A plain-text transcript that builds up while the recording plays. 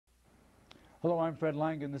Hello, I'm Fred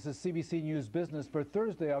Langan. This is CBC News Business for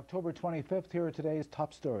Thursday, October 25th. Here are today's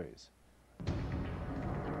top stories.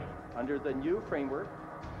 Under the new framework,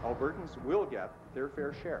 Albertans will get their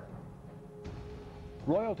fair share.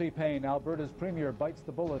 Royalty pain. Alberta's premier bites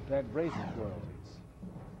the bullet and raises royalties.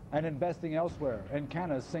 And investing elsewhere.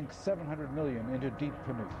 Encana sinks $700 million into deep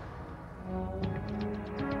Panuke.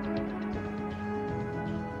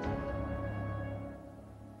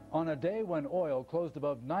 On a day when oil closed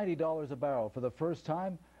above $90 a barrel for the first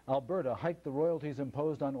time, Alberta hiked the royalties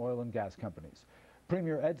imposed on oil and gas companies.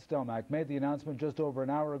 Premier Ed Stelmach made the announcement just over an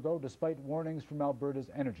hour ago despite warnings from Alberta's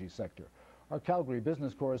energy sector. Our Calgary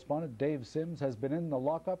business correspondent Dave Sims has been in the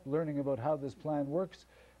lockup learning about how this plan works,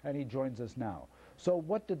 and he joins us now. So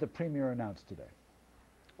what did the Premier announce today?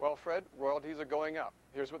 Well, Fred, royalties are going up.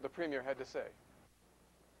 Here's what the Premier had to say.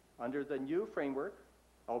 Under the new framework,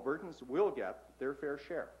 Albertans will get their fair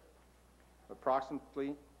share,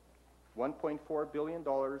 approximately $1.4 billion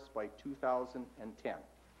by 2010.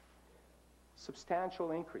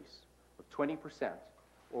 Substantial increase of 20%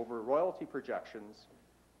 over royalty projections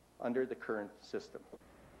under the current system.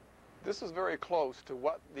 This is very close to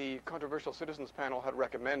what the controversial citizens panel had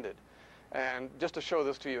recommended. And just to show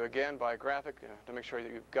this to you again by graphic, to make sure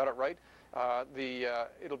that you've got it right,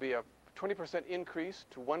 it'll be a 20% increase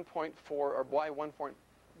to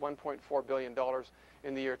 $1.4 billion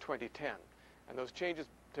in the year 2010. And those changes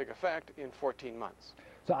take effect in 14 months.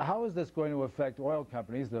 So how is this going to affect oil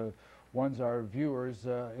companies, the ones our viewers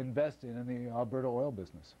invest in the Alberta oil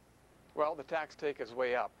business? Well, the tax take is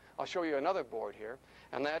way up. I'll show you another board here,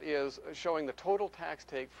 and that is showing the total tax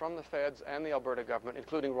take from the feds and the Alberta government,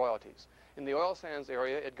 including royalties. In the oil sands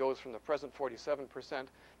area, it goes from the present 47%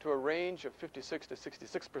 to a range of 56 to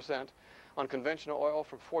 66%, on conventional oil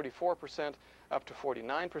from 44% up to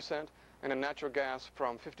 49%, and in natural gas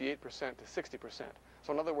from 58% to 60%.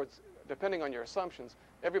 So in other words, depending on your assumptions,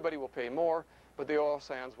 everybody will pay more, but the oil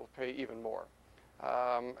sands will pay even more.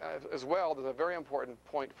 As well, there's a very important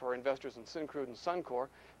point for investors in Syncrude and Suncor.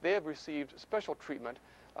 They have received special treatment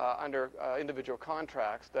under individual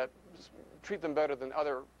contracts that treat them better than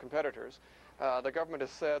other competitors. The government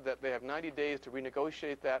has said that they have 90 days to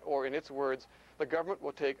renegotiate that, or in its words, the government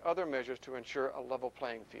will take other measures to ensure a level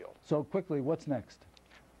playing field. So quickly, what's next?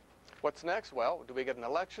 What's next? Well, do we get an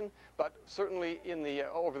election? But certainly in the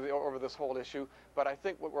over this whole issue. But I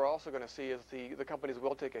think what we're also going to see is the companies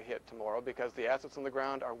will take a hit tomorrow because the assets on the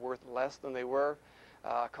ground are worth less than they were.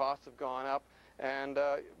 Costs have gone up, and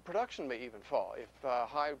production may even fall. If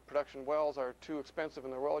high production wells are too expensive in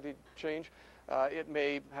the royalty change, it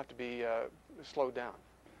may have to be slowed down.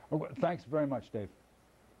 Oh, thanks very much, Dave.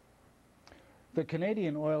 The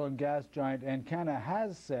Canadian oil and gas giant Encana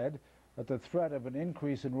has said that the threat of an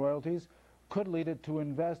increase in royalties could lead it to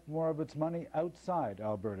invest more of its money outside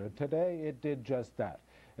Alberta. Today, it did just that.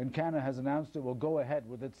 Encana has announced it will go ahead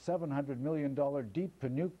with its $700 million Deep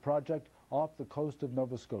Panuke project off the coast of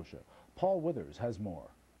Nova Scotia. Paul Withers has more.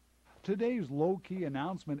 Today's low-key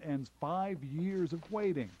announcement ends 5 years of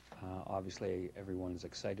waiting. Obviously, everyone is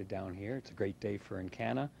excited down here. It's a great day for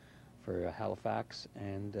Encana, for Halifax,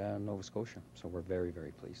 and Nova Scotia. So we're very,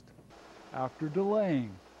 very pleased. After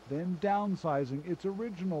delaying, then downsizing its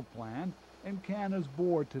original plan, Encana's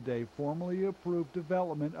board today formally approved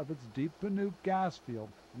development of its Deep Panuke gas field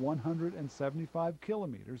 175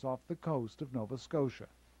 kilometers off the coast of Nova Scotia.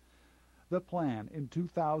 The plan in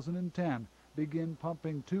 2010 began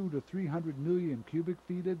pumping 200 to 300 million cubic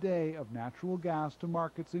feet a day of natural gas to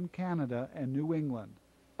markets in Canada and New England.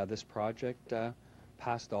 This project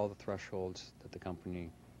passed all the thresholds that the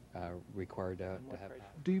company required to have.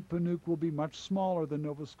 Deep Panuke will be much smaller than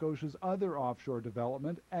Nova Scotia's other offshore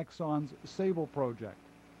development, Exxon's Sable project.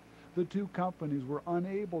 The two companies were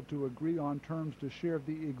unable to agree on terms to share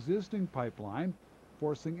the existing pipeline,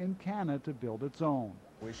 forcing Encana to build its own.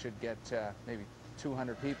 We should get maybe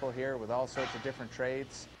 200 people here with all sorts of different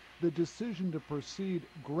trades. The decision to proceed,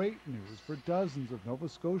 great news for dozens of Nova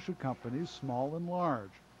Scotia companies, small and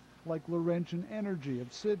large, like Laurentian Energy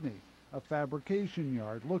of Sydney, a fabrication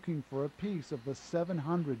yard looking for a piece of the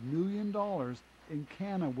 $700 million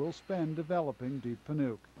Encana will spend developing Deep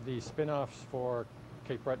Panuke. The spin-offs for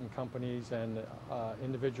Cape Breton companies and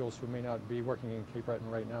individuals who may not be working in Cape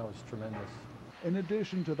Breton right now is tremendous. In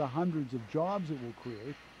addition to the hundreds of jobs it will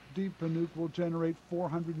create, Deep Panuke will generate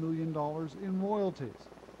 $400 million in royalties.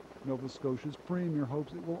 Nova Scotia's premier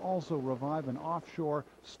hopes it will also revive an offshore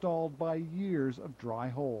stalled by years of dry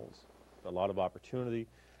holes. A lot of opportunity,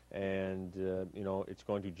 and you know, it's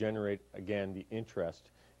going to generate again the interest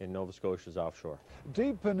in Nova Scotia's offshore.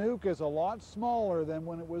 Deep Panuke is a lot smaller than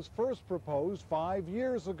when it was first proposed 5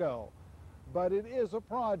 years ago. but it is a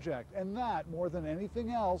project, and that, more than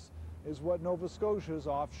anything else, is what Nova Scotia's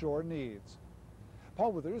offshore needs.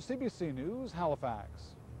 Paul Withers, CBC News,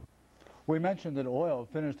 Halifax. We mentioned that oil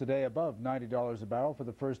finished today above $90 a barrel for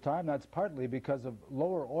the first time. That's partly because of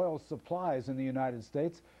lower oil supplies in the United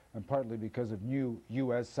States and partly because of new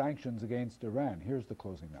U.S. sanctions against Iran. Here's the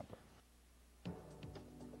closing number.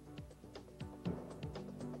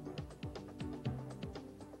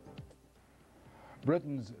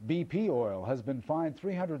 Britain's BP oil has been fined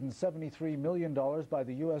 $373 million by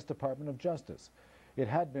the U.S. Department of Justice. It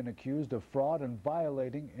had been accused of fraud and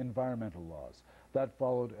violating environmental laws. That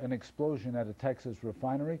followed an explosion at a Texas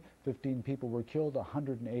refinery. 15 people were killed,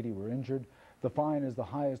 180 were injured. The fine is the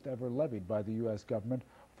highest ever levied by the U.S. government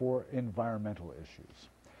for environmental issues.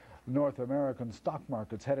 North American stock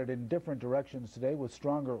markets headed in different directions today, with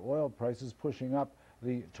stronger oil prices pushing up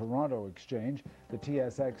the Toronto exchange. The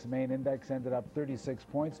TSX main index ended up 36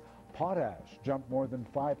 points. Potash jumped more than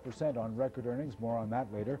 5% on record earnings. More on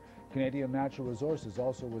that later. Canadian Natural Resources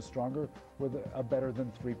also was stronger with a better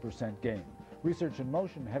than 3% gain. Research in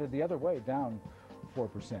Motion headed the other way, down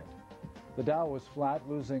 4%. The Dow was flat,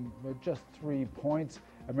 losing just 3 points.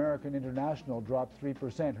 American International dropped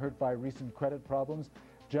 3%, hurt by recent credit problems.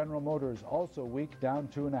 General Motors also weak, down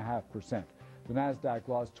 2.5%. The Nasdaq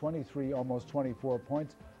lost 23, almost 24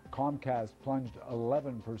 points. Comcast plunged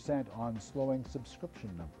 11% on slowing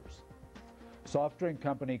subscription numbers. Soft drink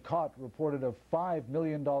company Cott reported a $5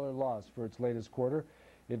 million loss for its latest quarter.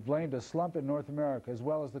 It blamed a slump in North America as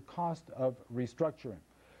well as the cost of restructuring.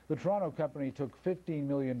 The Toronto company took $15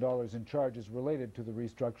 million in charges related to the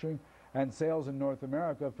restructuring, and sales in North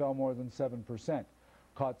America fell more than 7%.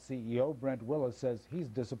 Cott CEO Brent Willis says he's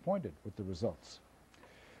disappointed with the results.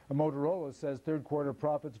 Motorola says third quarter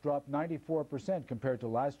profits dropped 94% compared to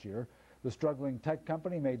last year. The struggling tech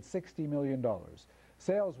company made $60 million.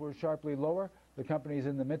 Sales were sharply lower. The company is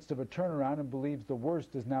in the midst of a turnaround and believes the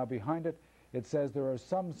worst is now behind it. It says there are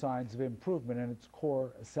some signs of improvement in its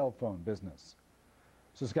core cell phone business.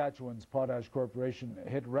 Saskatchewan's Potash Corporation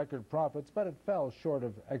hit record profits, but it fell short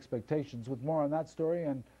of expectations. With more on that story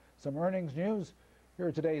and some earnings news, here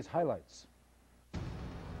are today's highlights.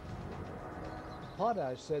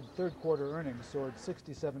 Potash said third quarter earnings soared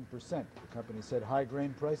 67%. The company said high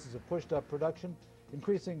grain prices have pushed up production,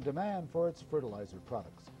 increasing demand for its fertilizer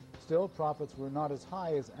products. Still, profits were not as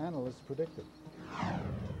high as analysts predicted.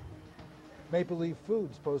 Maple Leaf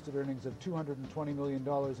Foods posted earnings of $220 million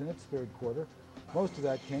in its third quarter. Most of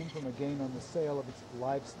that came from a gain on the sale of its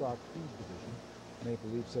livestock feed division. Maple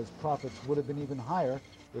Leaf says profits would have been even higher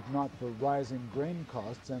if not for rising grain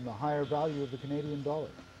costs and the higher value of the Canadian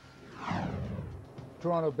dollar.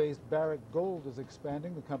 Toronto-based Barrick Gold is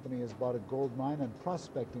expanding. The company has bought a gold mine and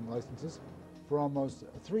prospecting licenses for almost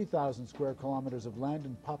 3,000 square kilometers of land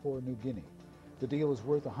in Papua New Guinea. The deal is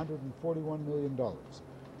worth $141 million.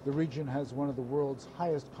 The region has one of the world's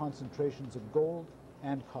highest concentrations of gold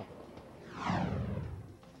and copper.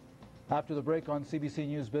 After the break on CBC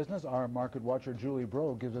News Business, our market watcher Julie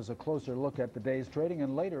Bro gives us a closer look at the day's trading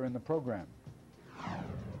and later in the program.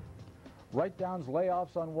 Write-downs,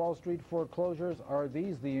 layoffs on Wall Street, foreclosures, are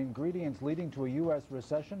these the ingredients leading to a U.S.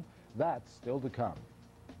 recession? That's still to come.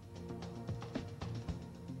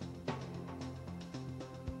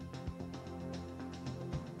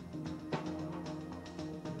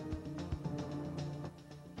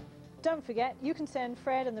 Don't forget, you can send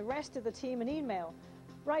Fred and the rest of the team an email.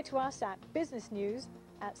 Write to us at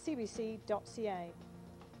businessnews@cbc.ca.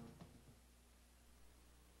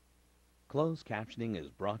 Closed captioning is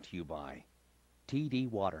brought to you by TD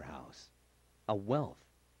Waterhouse, a wealth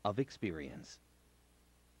of experience.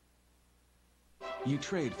 You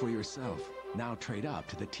trade for yourself. Now trade up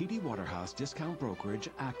to the TD Waterhouse Discount Brokerage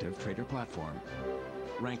Active Trader Platform.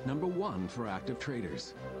 Ranked #1 for active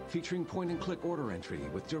traders, featuring point-and-click order entry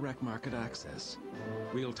with direct market access,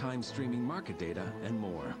 real-time streaming market data, and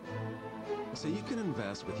more. So you can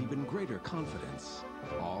invest with even greater confidence,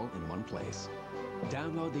 all in one place.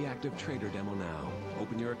 Download the Active Trader demo now.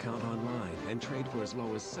 Open your account online and trade for as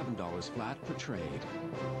low as $7 flat per trade.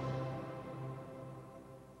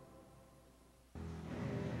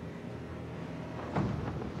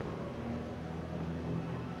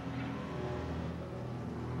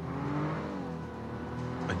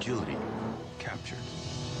 Agility captured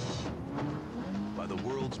by the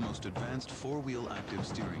world's most advanced four-wheel active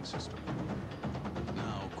steering system.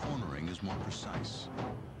 Now cornering is more precise,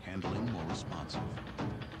 handling more responsive.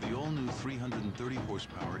 The all-new 330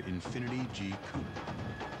 horsepower Infiniti G Coupe.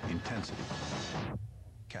 Intensity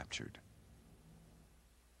captured.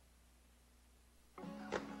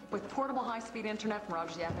 With portable high-speed internet from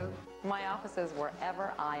Rogers Yahoo, my office is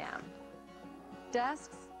wherever I am.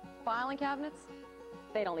 Desks, filing cabinets,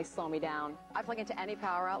 they'd only slow me down. I plug into any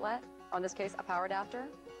power outlet, or in this case, a power adapter,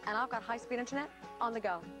 and I've got high-speed internet on the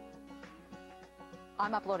go.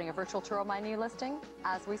 I'm uploading a virtual tour of my new listing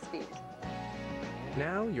as we speak.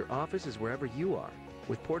 Now your office is wherever you are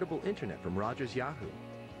with portable internet from Rogers Yahoo.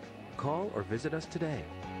 Call or visit us today.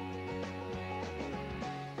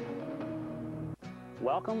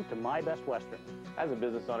 Welcome to My Best Western. As a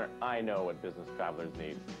business owner, I know what business travelers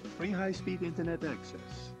need. Free high-speed internet access.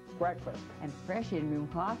 Breakfast. And fresh in-room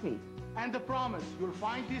coffee. And the promise, you'll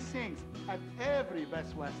find these things at every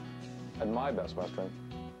Best Western. At My Best Western,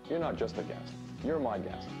 you're not just a guest, you're my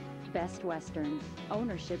guest. Best Western.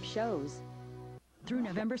 Ownership shows. Through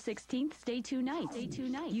November 16th, stay 2 nights. Stay 2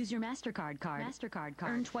 nights. Use your MasterCard card. MasterCard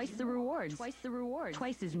card. Earn twice the rewards. Twice the rewards.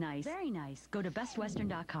 Twice as nice. Very nice. Go to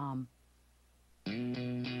bestwestern.com.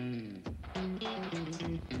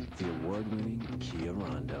 The award-winning Kia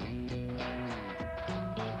Rondo.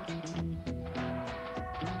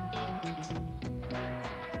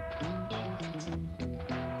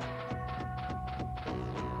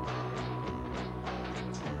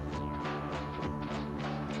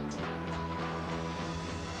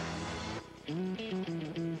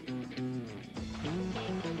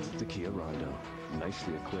 The Kia Rondo,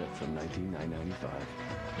 nicely equipped from 1995.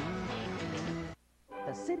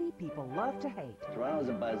 The city people love to hate. Toronto's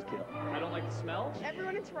a buzzkill. I don't like the smell.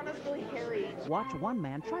 Everyone in Toronto's really hairy. Watch one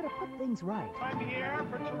man try to put things right. I'm here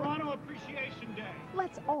for Toronto Appreciation Day.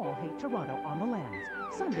 Let's all hate Toronto on the Lands.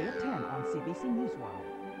 Sunday at 10 on CBC Newsworld.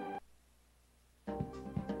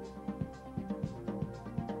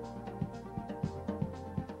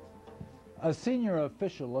 A senior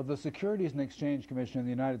official of the Securities and Exchange Commission in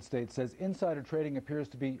the United States says insider trading appears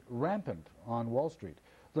to be rampant on Wall Street.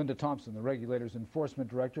 Linda Thompson, the regulator's enforcement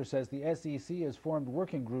director, says the SEC has formed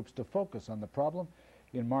working groups to focus on the problem.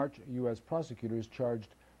 In March, U.S. prosecutors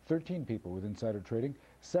charged 13 people with insider trading.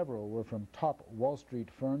 Several were from top Wall Street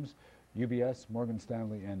firms, UBS, Morgan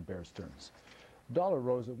Stanley, and Bear Stearns. Dollar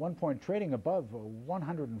rose at one point, trading above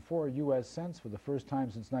 104 U.S. cents for the first time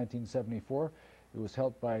since 1974. It was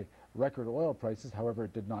helped by record oil prices. However,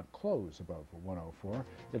 it did not close above 104.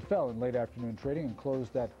 It fell in late afternoon trading and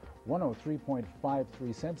closed at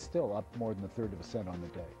 103.53 cents, still up more than a third of a cent on the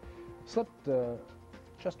day. Slipped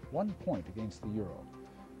just 1 point against the euro,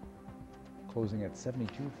 closing at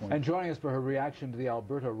 72 points. And joining us for her reaction to the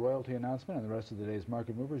Alberta royalty announcement and the rest of the day's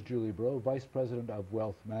market movers, Julie Breau, Vice President of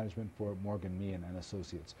Wealth Management for Morgan Meehan and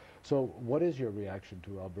Associates. So what is your reaction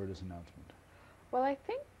to Alberta's announcement? Well, I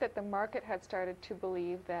think that the market had started to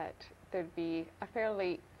believe that there'd be a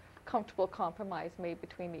fairly comfortable compromise made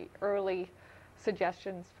between the early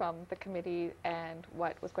suggestions from the committee and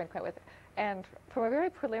what was going to come with it. And from a very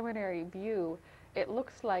preliminary view, it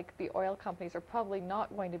looks like the oil companies are probably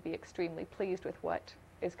not going to be extremely pleased with what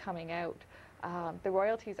is coming out. The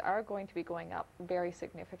royalties are going to be going up very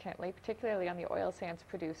significantly, particularly on the oil sands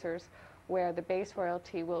producers, where the base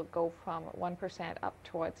royalty will go from 1% up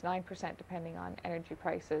towards 9%, depending on energy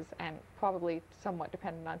prices, and probably somewhat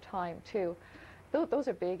dependent on time, too. Those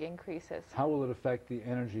are big increases. How will it affect the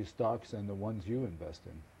energy stocks and the ones you invest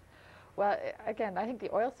in? Well, again, I think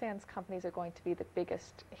the oil sands companies are going to be the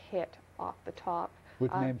biggest hit off the top.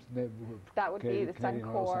 Which names? That would be the Canadian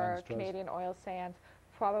Suncor, Canadian Oil Sands,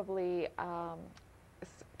 probably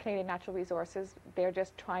Canadian Natural Resources. They're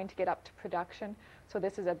just trying to get up to production. So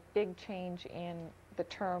this is a big change in the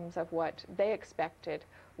terms of what they expected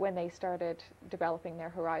when they started developing their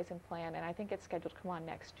Horizon Plan, and I think it's scheduled to come on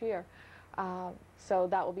next year. So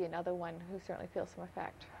that will be another one who certainly feels some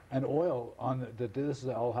effect. And oil, this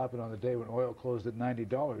all happened on the day when oil closed at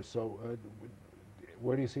 $90. So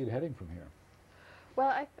where do you see it heading from here?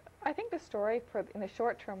 Well, I think the story in the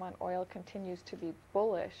short term on oil continues to be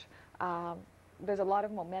bullish. There's a lot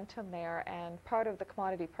of momentum there, and part of the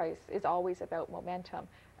commodity price is always about momentum.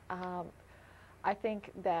 I think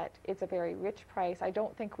that it's a very rich price. I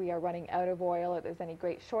don't think we are running out of oil, or there's any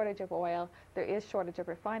great shortage of oil. There is shortage of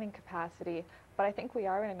refining capacity, but I think we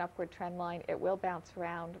are in an upward trend line. It will bounce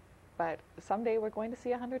around, but someday we're going to see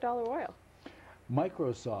 $100 oil.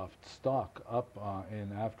 Microsoft stock up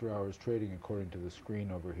in after-hours trading, according to the screen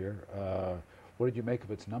over here. What did you make of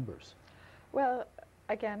its numbers? Well,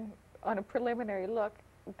 again, on a preliminary look,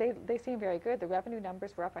 they seem very good. The revenue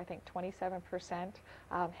numbers were up, I think, 27%.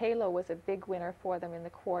 Halo was a big winner for them in the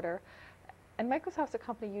quarter. And Microsoft's a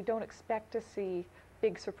company you don't expect to see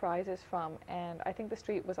big surprises from, and I think the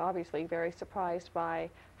street was obviously very surprised by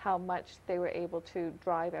how much they were able to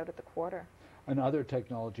drive out of the quarter. And other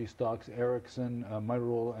technology stocks, Ericsson,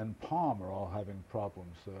 Motorola, and Palm are all having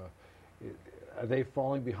problems. Are they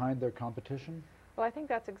falling behind their competition? Well, I think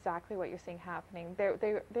that's exactly what you're seeing happening.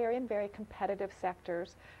 They're in very competitive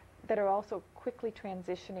sectors that are also quickly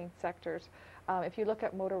transitioning sectors. If you look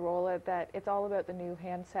at Motorola, that it's all about the new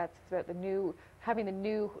handsets, it's about the new, having the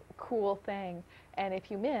new cool thing, and if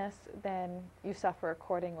you miss, then you suffer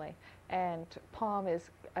accordingly. And Palm is,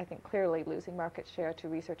 I think, clearly losing market share to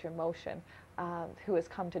Research in Motion, who has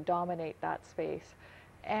come to dominate that space.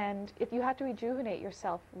 And if you have to rejuvenate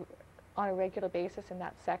yourself on a regular basis in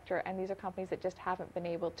that sector, and these are companies that just haven't been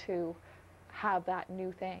able to have that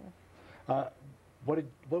new thing. What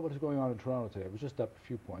was going on in Toronto today? It was just up a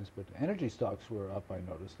few points, but energy stocks were up, I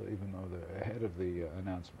noticed, even though they're ahead of the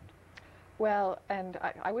announcement. Well, and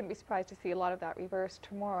I wouldn't be surprised to see a lot of that reverse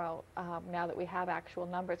tomorrow, now that we have actual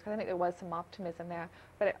numbers, because I think there was some optimism there.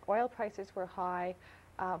 But oil prices were high.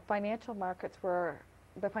 Financial markets were,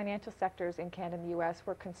 the financial sectors in Canada and the U.S.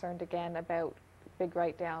 were concerned again about big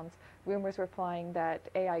write-downs. Rumors were flying that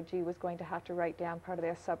AIG was going to have to write down part of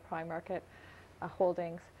their subprime market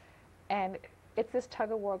holdings. And it's this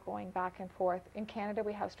tug-of-war going back and forth. In Canada,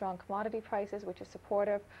 we have strong commodity prices, which is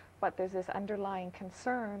supportive, but there's this underlying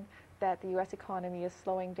concern that the U.S. economy is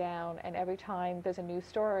slowing down, and every time there's a new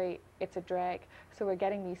story, it's a drag. So we're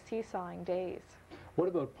getting these seesawing days. What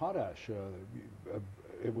about potash?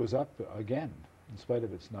 It was up again, in spite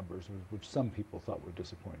of its numbers, which some people thought were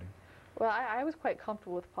disappointing. Well, I was quite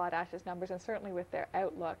comfortable with potash's numbers, and certainly with their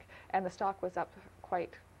outlook, and the stock was up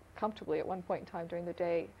quite comfortably at one point in time during the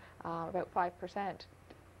day, about 5%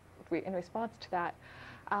 in response to that.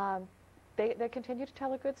 They continue to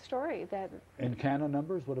tell a good story. Encana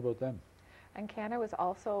numbers, what about them? Encana was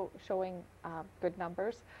also showing good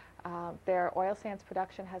numbers. Their oil sands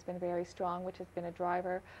production has been very strong, which has been a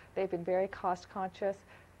driver. They've been very cost conscious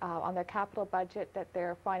on their capital budget, that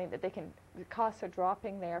they're finding that the costs are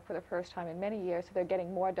dropping there for the first time in many years, so they're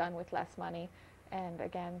getting more done with less money. And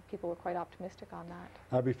again, people were quite optimistic on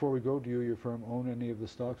that. Before we go, do you or your firm own any of the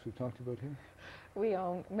stocks we've talked about here? We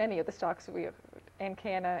own many of the stocks. We have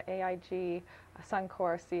Encana, AIG,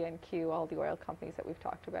 Suncor, CNQ, all the oil companies that we've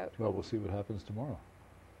talked about. Well, we'll see what happens tomorrow.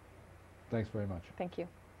 Thanks very much. Thank you.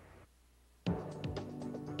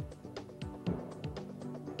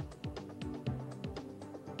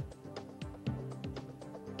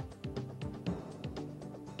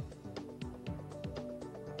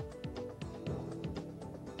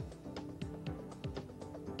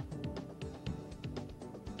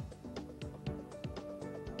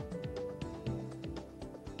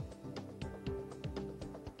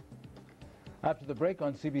 After the break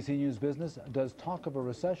on CBC News Business, does talk of a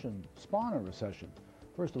recession spawn a recession?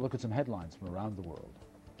 First, a look at some headlines from around the world.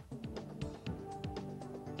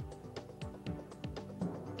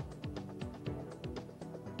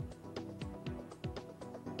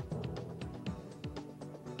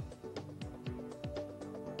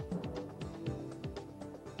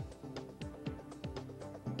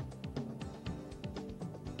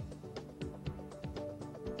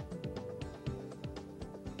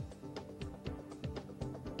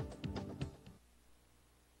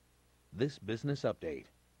 This business update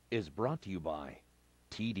is brought to you by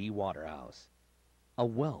TD Waterhouse, a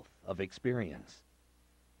wealth of experience.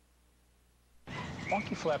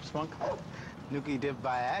 Monkey flap spunk. Nuki dip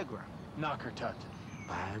Viagra. Knocker tut.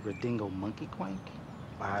 Viagra dingo monkey quank.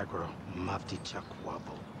 Viagra mufti chuck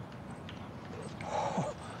wobble.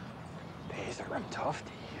 Oh, these are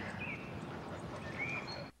tufty.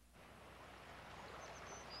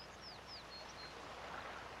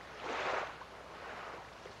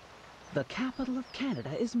 The capital of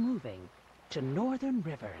Canada is moving to Northern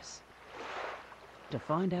Rivers. To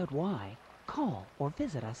find out why, call or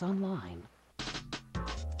visit us online.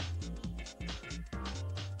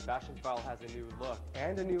 Fashion File has a new look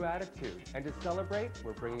and a new attitude. And to celebrate,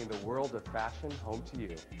 we're bringing the world of fashion home to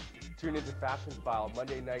you. Tune into Fashion File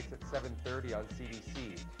Monday nights at 7:30 on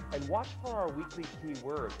CBC. And watch for our weekly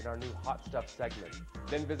keywords in our new Hot Stuff segment.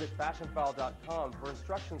 Then visit fashionfile.com for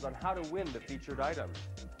instructions on how to win the featured item.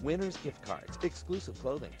 Winners gift cards, exclusive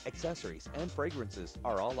clothing, accessories, and fragrances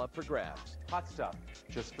are all up for grabs. Hot Stuff,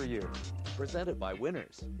 just for you. Presented by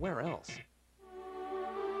Winners. Where else?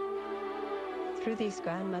 Through these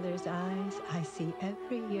grandmother's eyes, I see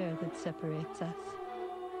every year that separates us.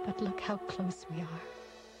 But look how close we are.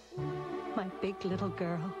 My big little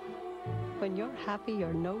girl. When you're happy,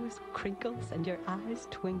 your nose crinkles and your eyes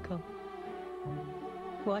twinkle.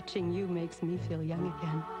 Watching you makes me feel young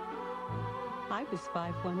again. I was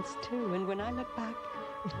 5 once too, and when I look back,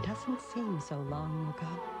 it doesn't seem so long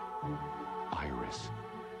ago. Iris,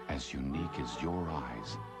 as unique as your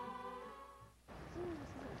eyes.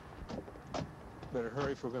 Better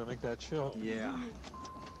hurry if we're going to make that show. Yeah.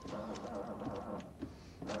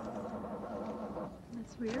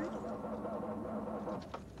 Weird?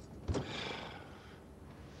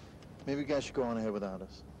 Maybe you guys should go on ahead without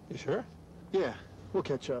us. You sure? Yeah, we'll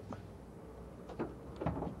catch up.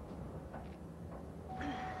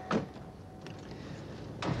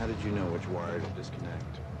 How did you know which wire to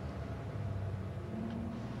disconnect?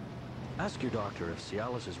 Ask your doctor if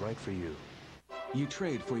Cialis is right for you. You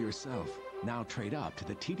trade for yourself. Now trade up to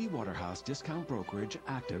the TD Waterhouse Discount Brokerage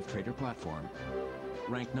Active Trader Platform.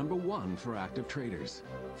 Ranked #1 for active traders.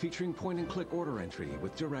 Featuring point-and-click order entry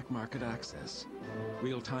with direct market access.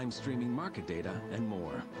 Real-time streaming market data and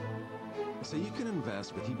more. So you can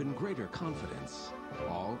invest with even greater confidence.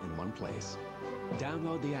 All in one place.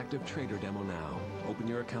 Download the Active Trader demo now. Open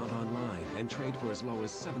your account online and trade for as low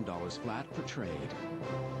as $7 flat per trade.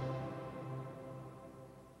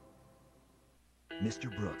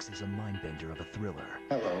 Mr. Brooks is a mindbender of a thriller.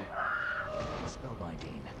 Hello.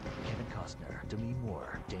 Spellbinding. Kevin Costner, Demi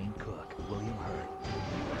Moore, Dane Cook, William Hurt.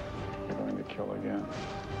 You're going to kill again.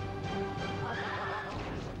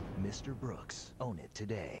 Mr. Brooks. Own it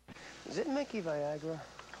today. Is it Mickey Viagra?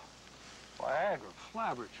 Viagra,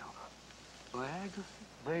 Flabberjunk, Viagra,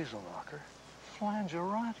 Basil Knocker,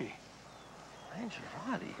 Flangerati.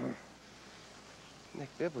 Flangerati?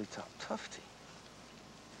 Nick Bibley top tufty.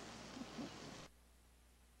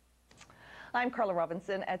 I'm Carla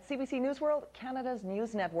Robinson at CBC Newsworld, Canada's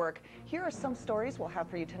news network. Here are some stories we'll have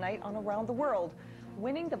for you tonight on Around the World.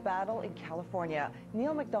 Winning the battle in California,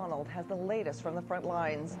 Neil MacDonald has the latest from the front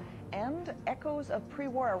lines. And echoes of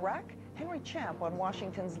pre-war Iraq, Henry Champ on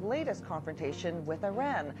Washington's latest confrontation with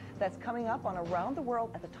Iran. That's coming up on Around the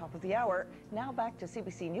World at the top of the hour. Now back to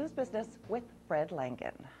CBC News Business with Fred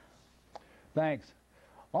Langen. Thanks.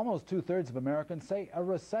 Almost two-thirds of Americans say a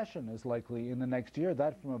recession is likely in the next year.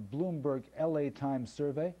 That from a Bloomberg LA Times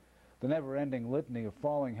survey. The never-ending litany of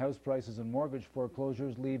falling house prices and mortgage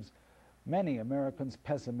foreclosures leaves many Americans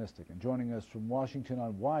pessimistic. And joining us from Washington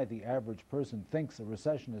on why the average person thinks a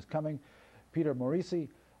recession is coming, Peter Morisi,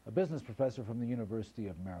 a business professor from the University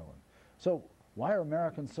of Maryland. So why are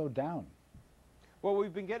Americans so down? Well,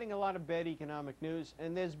 we've been getting a lot of bad economic news,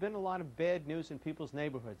 and there's been a lot of bad news in people's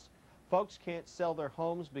neighborhoods. Folks can't sell their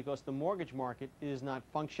homes because the mortgage market is not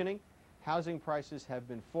functioning. Housing prices have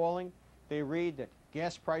been falling. They read that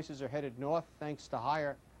gas prices are headed north thanks to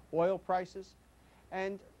higher oil prices.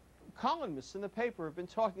 And columnists in the paper have been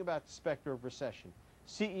talking about the specter of recession.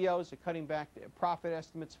 CEOs are cutting back their profit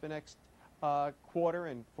estimates for next quarter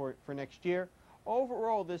and for next year.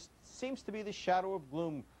 Overall, this seems to be the shadow of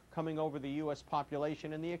gloom coming over the U.S.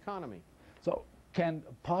 population and the economy. So can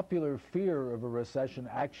popular fear of a recession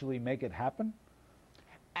actually make it happen?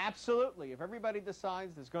 Absolutely. If everybody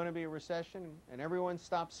decides there's going to be a recession and everyone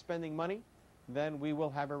stops spending money, then we will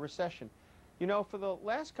have a recession. You know, for the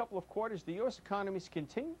last couple of quarters, the U.S. economy has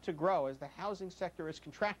continued to grow as the housing sector has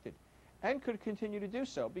contracted and could continue to do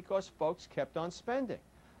so because folks kept on spending,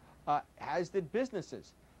 as did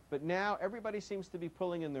businesses. But now everybody seems to be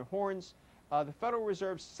pulling in their horns. The Federal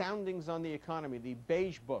Reserve's soundings on the economy, the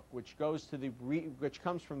Beige Book, which goes to which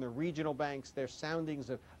comes from the regional banks, their soundings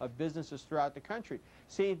of businesses throughout the country,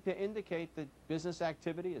 seem to indicate that business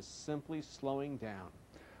activity is simply slowing down.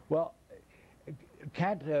 Well,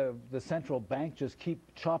 can't the central bank just keep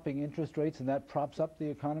chopping interest rates and that props up the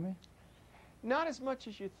economy? Not as much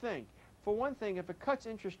as you think. For one thing, if it cuts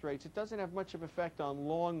interest rates, it doesn't have much of an effect on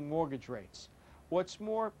long mortgage rates. What's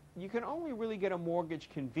more, you can only really get a mortgage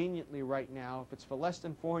conveniently right now if it's for less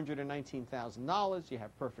than $419,000, you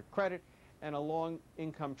have perfect credit, and a long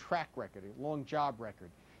income track record, a long job record,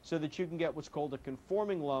 so that you can get what's called a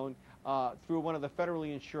conforming loan through one of the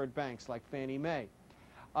federally insured banks like Fannie Mae.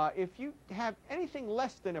 If you have anything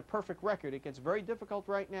less than a perfect record, it gets very difficult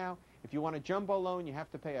right now. If you want a jumbo loan, you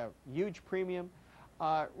have to pay a huge premium.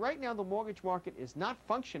 Right now, the mortgage market is not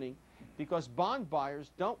functioning because bond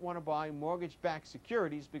buyers don't want to buy mortgage-backed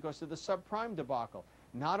securities because of the subprime debacle.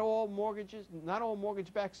 Not all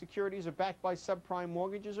mortgage-backed securities are backed by subprime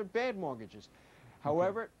mortgages or bad mortgages.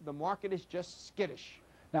 However, the market is just skittish.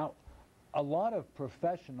 Now, a lot of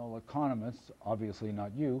professional economists, obviously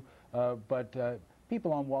not you, but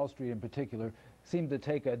people on Wall Street in particular, seem to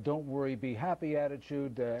take a don't worry, be happy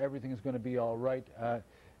attitude, everything is going to be all right.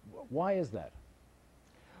 Why is that?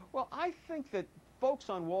 Well, I think that folks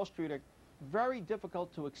on Wall Street are very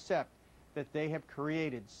difficult to accept that they have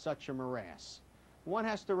created such a morass. One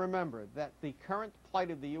has to remember that the current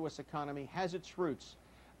plight of the U.S. economy has its roots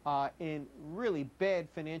in really bad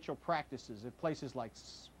financial practices at places like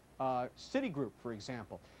Citigroup, for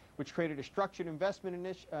example, which created a structured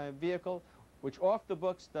investment vehicle which off the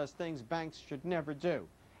books does things banks should never do,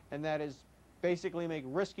 and that is basically make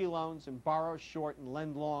risky loans and borrow short and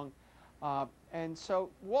lend long. And so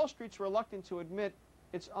Wall Street's reluctant to admit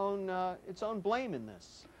its own blame in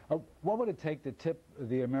this. What would it take to tip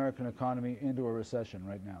the American economy into a recession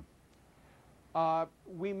right now?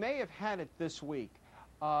 We may have had it this week.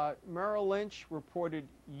 Merrill Lynch reported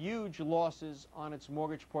huge losses on its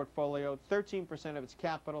mortgage portfolio, 13% of its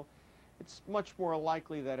capital. It's much more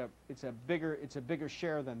likely that it's a bigger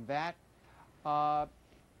share than that.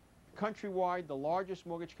 Countrywide, the largest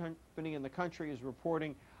mortgage company in the country, is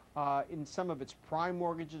reporting in some of its prime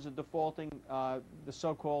mortgages are defaulting, the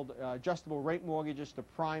so-called adjustable rate mortgages to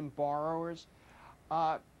prime borrowers.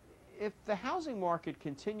 If the housing market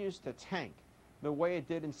continues to tank the way it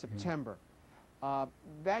did in September,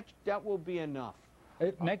 that will be enough.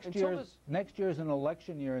 Next year is an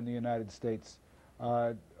election year in the United States.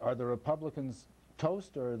 Are the Republicans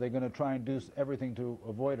toast, or are they going to try and do everything to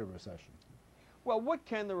avoid a recession? Well, what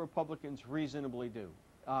can the Republicans reasonably do?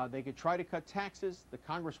 They could try to cut taxes. The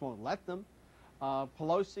Congress won't let them.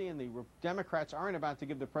 Pelosi and the Democrats aren't about to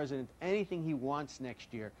give the president anything he wants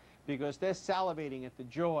next year because they're salivating at the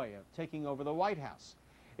joy of taking over the White House.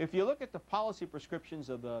 If you look at the policy prescriptions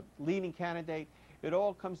of the leading candidate, it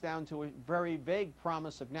all comes down to a very vague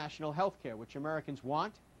promise of national health care, which Americans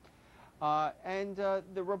want. And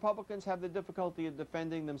the Republicans have the difficulty of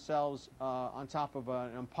defending themselves on top of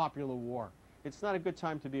an unpopular war. It's not a good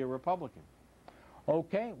time to be a Republican.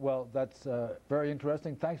 Okay, well, that's very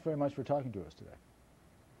interesting. Thanks very much for talking to us today.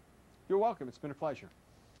 You're welcome. It's been a pleasure.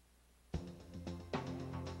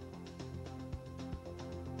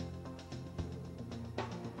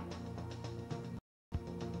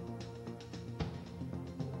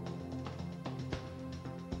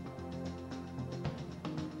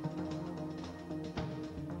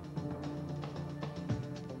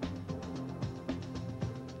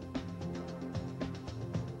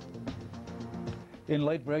 In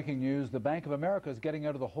late-breaking news, the Bank of America is getting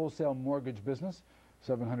out of the wholesale mortgage business.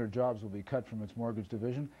 700 jobs will be cut from its mortgage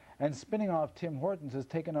division. And spinning off Tim Hortons has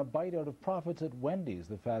taken a bite out of profits at Wendy's,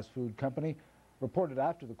 the fast food company. Reported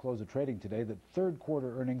after the close of trading today that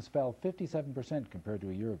third-quarter earnings fell 57% compared to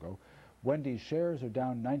a year ago. Wendy's shares are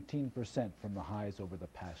down 19% from the highs over the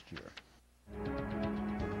past year.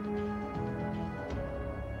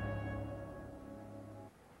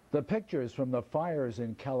 The pictures from the fires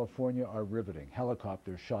in California are riveting.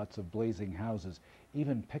 Helicopter shots of blazing houses,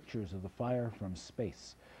 even pictures of the fire from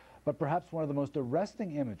space. But perhaps one of the most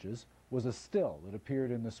arresting images was a still that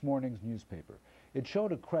appeared in this morning's newspaper. It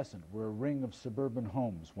showed a crescent where a ring of suburban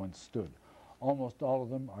homes once stood. Almost all of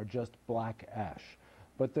them are just black ash.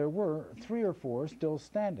 But there were 3 or 4 still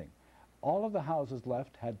standing. All of the houses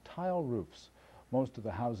left had tile roofs. Most of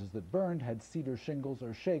the houses that burned had cedar shingles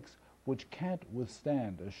or shakes, which can't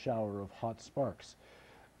withstand a shower of hot sparks.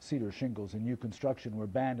 Cedar shingles in new construction were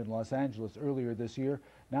banned in Los Angeles earlier this year.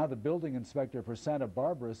 Now the building inspector for Santa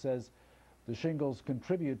Barbara says the shingles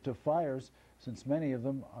contribute to fires, since many of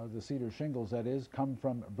them, the cedar shingles that is, come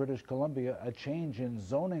from British Columbia. A change in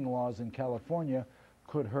zoning laws in California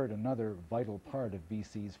could hurt another vital part of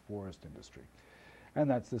BC's forest industry. And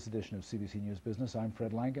that's this edition of CBC News Business. I'm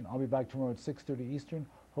Fred Langen. I'll be back tomorrow at 6:30 Eastern.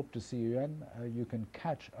 Hope to see you then. You can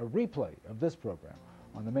catch a replay of this program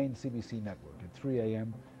on the main CBC network at 3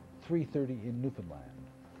 a.m., 3:30 in Newfoundland.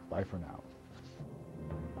 Bye for now.